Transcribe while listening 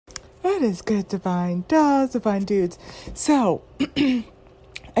That is good, Divine. Does Divine Dudes. So,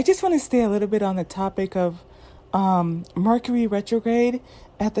 I just want to stay a little bit on the topic of Mercury retrograde.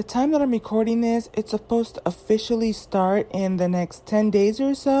 At the time that I'm recording this, it's supposed to officially start in the next 10 days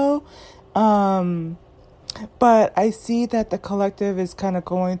or so. But I see that the collective is kind of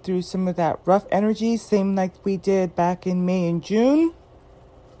going through some of that rough energy, same like we did back in May and June.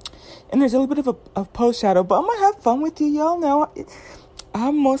 And there's a little bit of a post shadow, but I'm going to have fun with you. Y'all know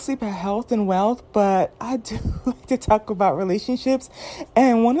I'm mostly about health and wealth, but I do like to talk about relationships.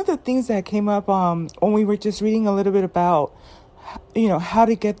 And one of the things that came up when we were just reading a little bit about, how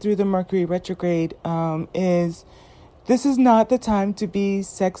to get through the Mercury retrograde is this is not the time to be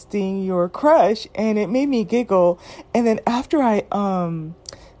sexting your crush. And it made me giggle. And then after I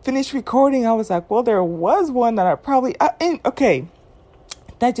finished recording, I was like, well, there was one that okay.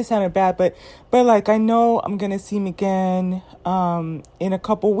 That just sounded bad, but like I know I'm gonna see him again in a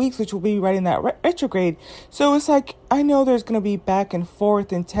couple weeks, which will be right in that retrograde. So it's like I know there's gonna be back and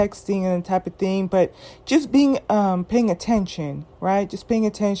forth and texting and type of thing, but just being paying attention, right? Just paying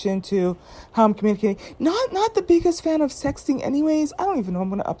attention to how I'm communicating. Not the biggest fan of sexting, anyways. I don't even know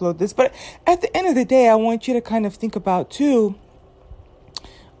I'm gonna upload this, but at the end of the day, I want you to kind of think about too.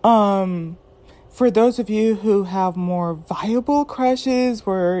 For those of you who have more viable crushes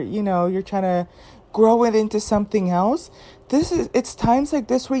where, you're trying to grow it into something else, it's times like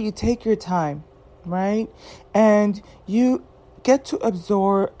this where you take your time, right? And you get to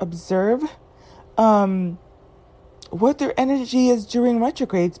observe what their energy is during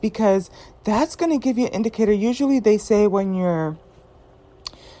retrogrades, because that's going to give you an indicator. Usually they say when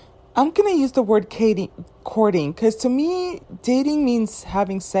I'm going to use the word courting, because to me, dating means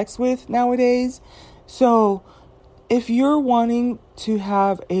having sex with nowadays. So if you're wanting to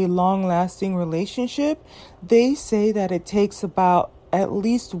have a long-lasting relationship, they say that it takes about at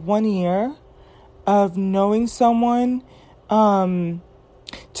least 1 year of knowing someone to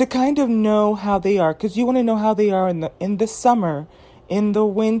kind of know how they are, because you want to know how they are in the summer, in the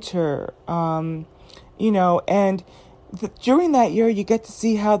winter, and during that year, you get to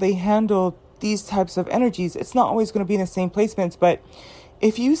see how they handle these types of energies. It's not always going to be in the same placements, but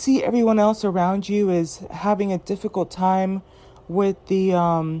if you see everyone else around you is having a difficult time with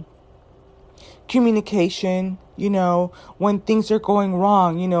the communication, when things are going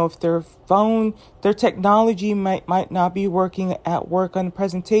wrong, if their technology might not be working at work on a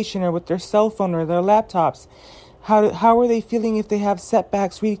presentation or with their cell phone or their laptops, how are they feeling if they have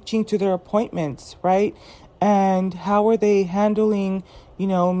setbacks reaching to their appointments, right? And how are they handling,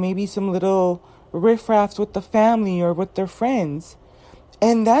 maybe some little riffraffs with the family or with their friends?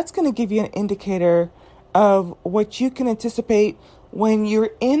 And that's going to give you an indicator of what you can anticipate when you're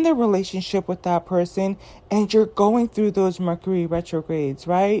in the relationship with that person and you're going through those Mercury retrogrades,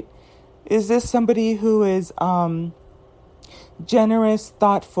 right? Is this somebody who is generous,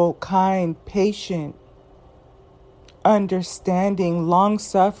 thoughtful, kind, patient, understanding,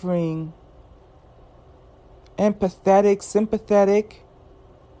 long-suffering, empathetic, sympathetic,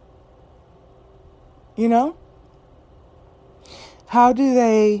 How do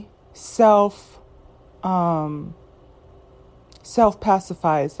they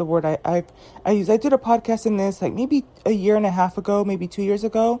self-pacify is the word I use. I did a podcast in this like maybe a year and a half ago, maybe 2 years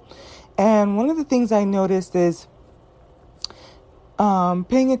ago. And one of the things I noticed is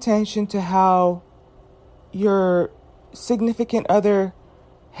paying attention to how your significant other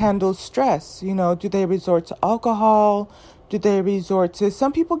handles stress. Do they resort to alcohol? Do they resort to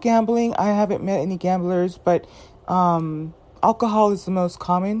some people gambling? I haven't met any gamblers, but alcohol is the most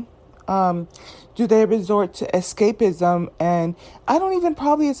common. Do they resort to escapism? And I don't even,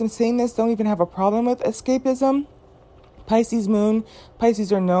 probably as I'm saying this, don't even have a problem with escapism. Pisces moon.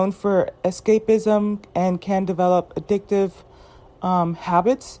 Pisces are known for escapism and can develop addictive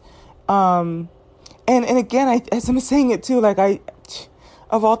habits. And again, as I'm saying it too, like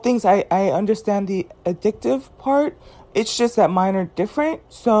of all things, I understand the addictive part. It's just that mine are different.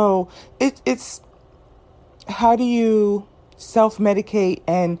 So it's how do you self-medicate?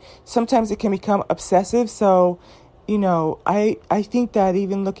 And sometimes it can become obsessive. So, I think that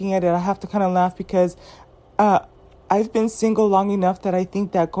even looking at it, I have to kind of laugh because I've been single long enough that I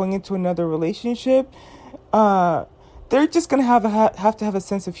think that going into another relationship, they're just going to have to have a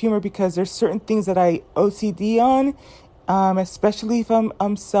sense of humor, because there's certain things that I OCD on, especially if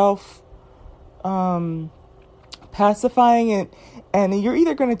I'm self pacifying, and you're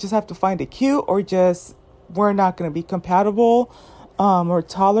either going to just have to find it cute, or just we're not going to be compatible or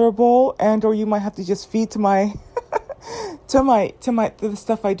tolerable, or you might have to just feed to my the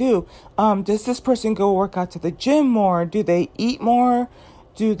stuff I do. Does this person go work out to the gym more? Do they eat more?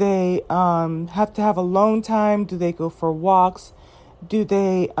 Do they have to have alone time? Do they go for walks? Do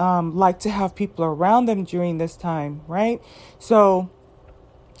they like to have people around them during this time, right? So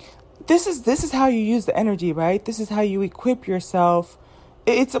this is how you use the energy, right? This is how you equip yourself.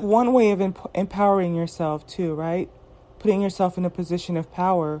 It's one way of empowering yourself too, right? Putting yourself in a position of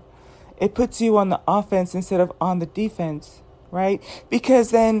power. It puts you on the offense instead of on the defense, right? Because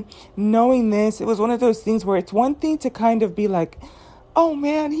then knowing this, it was one of those things where it's one thing to kind of be like, oh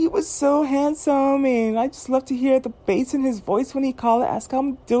man, he was so handsome, and I just love to hear the bass in his voice when he called, ask how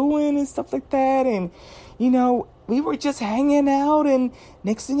I'm doing and stuff like that. And we were just hanging out, and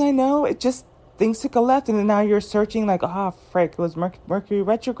next thing I know, it just things took a left, and then now you're searching like, oh frick, it was Mercury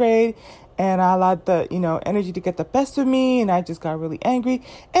retrograde, and I allowed the energy to get the best of me, and I just got really angry.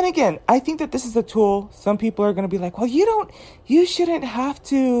 And again, I think that this is a tool. Some people are going to be like, well, you shouldn't have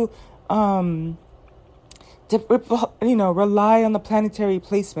to rely on the planetary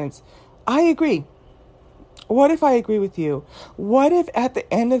placements. I agree. What if I agree with you? What if at the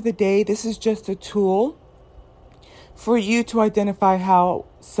end of the day, this is just a tool for you to identify how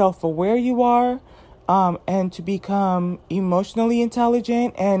self-aware you are, and to become emotionally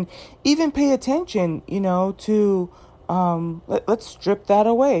intelligent, and even pay attention, to let's strip that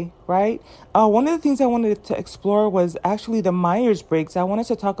away, right? One of the things I wanted to explore was actually the Myers-Briggs. I wanted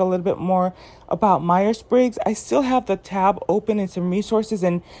to talk a little bit more about Myers-Briggs. I still have the tab open and some resources,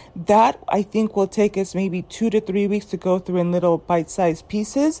 and that I think will take us maybe 2 to 3 weeks to go through in little bite-sized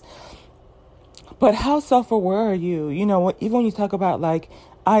pieces. But how self-aware are you? Even when you talk about like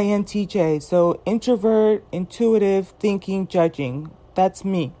INTJ, so introvert, intuitive, thinking, judging. That's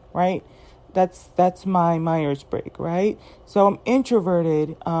me, right? That's my Myers-Briggs, right? So I'm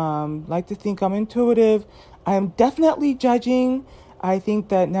introverted, like to think I'm intuitive. I'm definitely judging. I think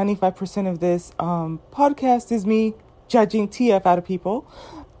that 95% of this podcast is me judging TF out of people.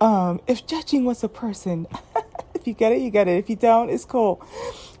 If judging was a person, if you get it, you get it. If you don't, it's cool.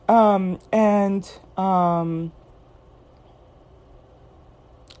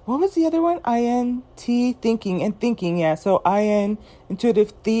 What was the other one? INT, thinking, and thinking. Yeah. So IN,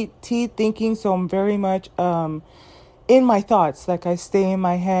 intuitive, T, thinking. So I'm very much in my thoughts. Like I stay in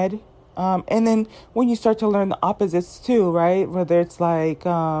my head. And then when you start to learn the opposites too, right? Whether it's like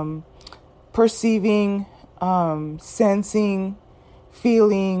perceiving, sensing,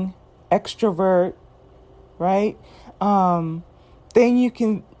 feeling, extrovert, right? Then you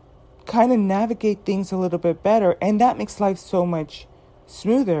can kind of navigate things a little bit better, and that makes life so much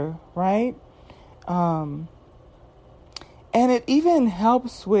smoother, right? And it even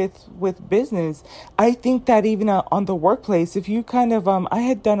helps with business. I think that even on the workplace, if you kind of I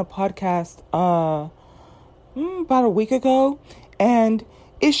had done a podcast about a week ago, and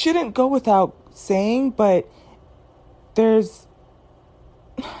it shouldn't go without saying, but there's,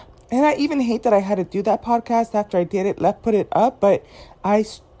 and I even hate that I had to do that podcast after I did it, put it up, but I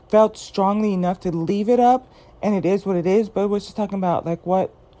felt strongly enough to leave it up, and it is what it is. But it was just talking about like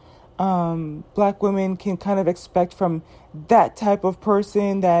what Black women can kind of expect from that type of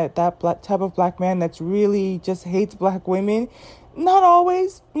person, that type of Black man that's really just hates Black women. Not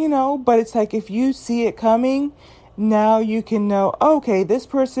always, but it's like if you see it coming, now you can know, okay, this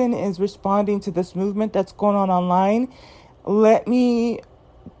person is responding to this movement that's going on online. Let me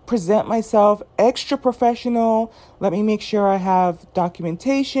present myself extra professional. Let me make sure I have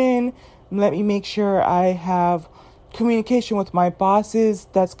documentation. Let me make sure I have communication with my bosses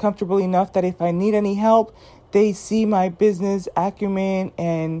that's comfortable enough that if I need any help, they see my business acumen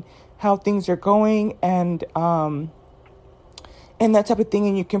and how things are going, and that type of thing.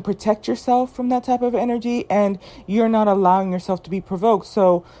 And you can protect yourself from that type of energy, and you're not allowing yourself to be provoked.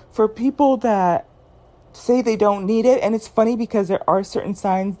 So for people that say they don't need it, and it's funny because there are certain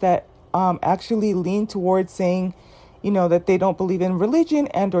signs that actually lean towards saying, that they don't believe in religion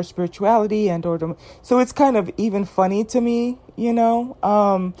and or spirituality so it's kind of even funny to me,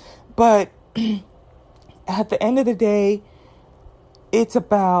 but at the end of the day, it's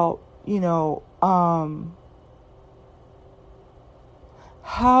about,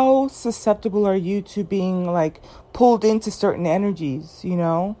 how susceptible are you to being like pulled into certain energies,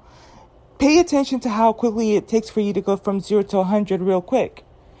 Pay attention to how quickly it takes for you to go from 0 to 100 real quick.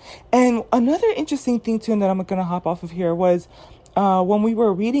 And another interesting thing too, and that I'm going to hop off of here, was when we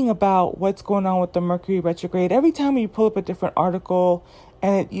were reading about what's going on with the Mercury retrograde. Every time you pull up a different article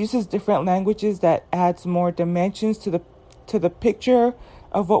and it uses different languages, that adds more dimensions to the picture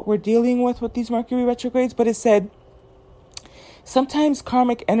of what we're dealing with these Mercury retrogrades. But it said sometimes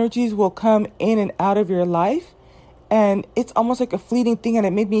karmic energies will come in and out of your life, and it's almost like a fleeting thing. And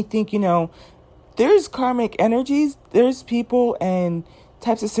it made me think, there's karmic energies, there's people and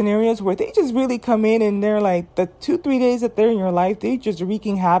types of scenarios where they just really come in and they're like the 2-3 days that they're in your life, they just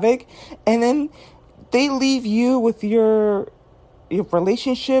wreaking havoc, and then they leave you with your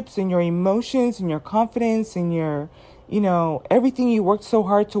relationships and your emotions and your confidence and your, everything you worked so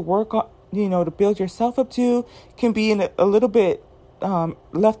hard to work on, to build yourself up to, can be in a little bit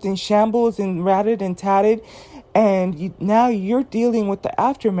left in shambles and ratted and tatted. And now you're dealing with the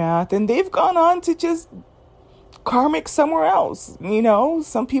aftermath, and they've gone on to just karmic somewhere else.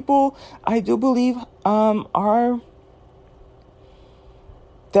 Some people, I do believe, are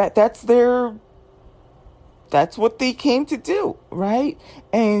that's what they came to do, right?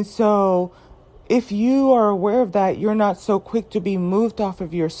 And so if you are aware of that, you're not so quick to be moved off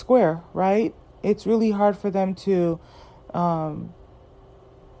of your square, right? It's really hard for them to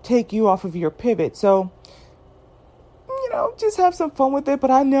take you off of your pivot. So, just have some fun with it.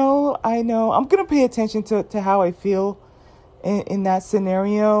 But I know, I'm going to pay attention to how I feel in that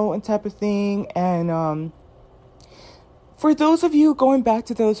scenario and type of thing. And for those of you, going back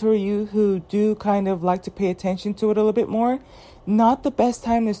to those who do kind of like to pay attention to it a little bit more, not the best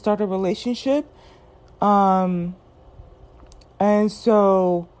time to start a relationship. And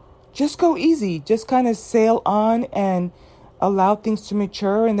so just go easy, just kind of sail on and allow things to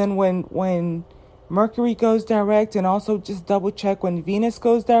mature. And then when Mercury goes direct, and also just double check when Venus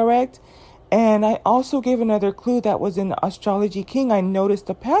goes direct. And I also gave another clue that was in Astrology King. I noticed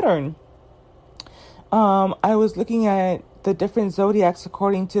a pattern. I was looking at the different zodiacs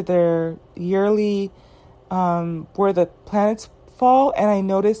according to their yearly, where the planets fall. And I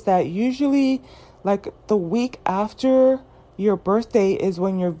noticed that usually like the week after your birthday is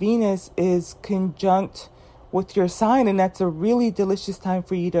when your Venus is conjunct with your sign. And that's a really delicious time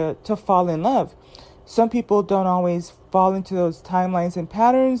for you to fall in love. Some people don't always fall into those timelines and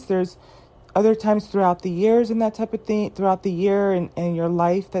patterns. There's other times throughout the years and that type of thing, throughout the year and your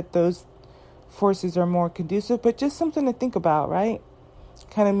life, that those forces are more conducive. But just something to think about, right?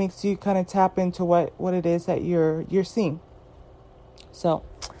 Kind of makes you kind of tap into what it is that you're seeing. So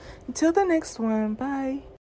until the next one, bye.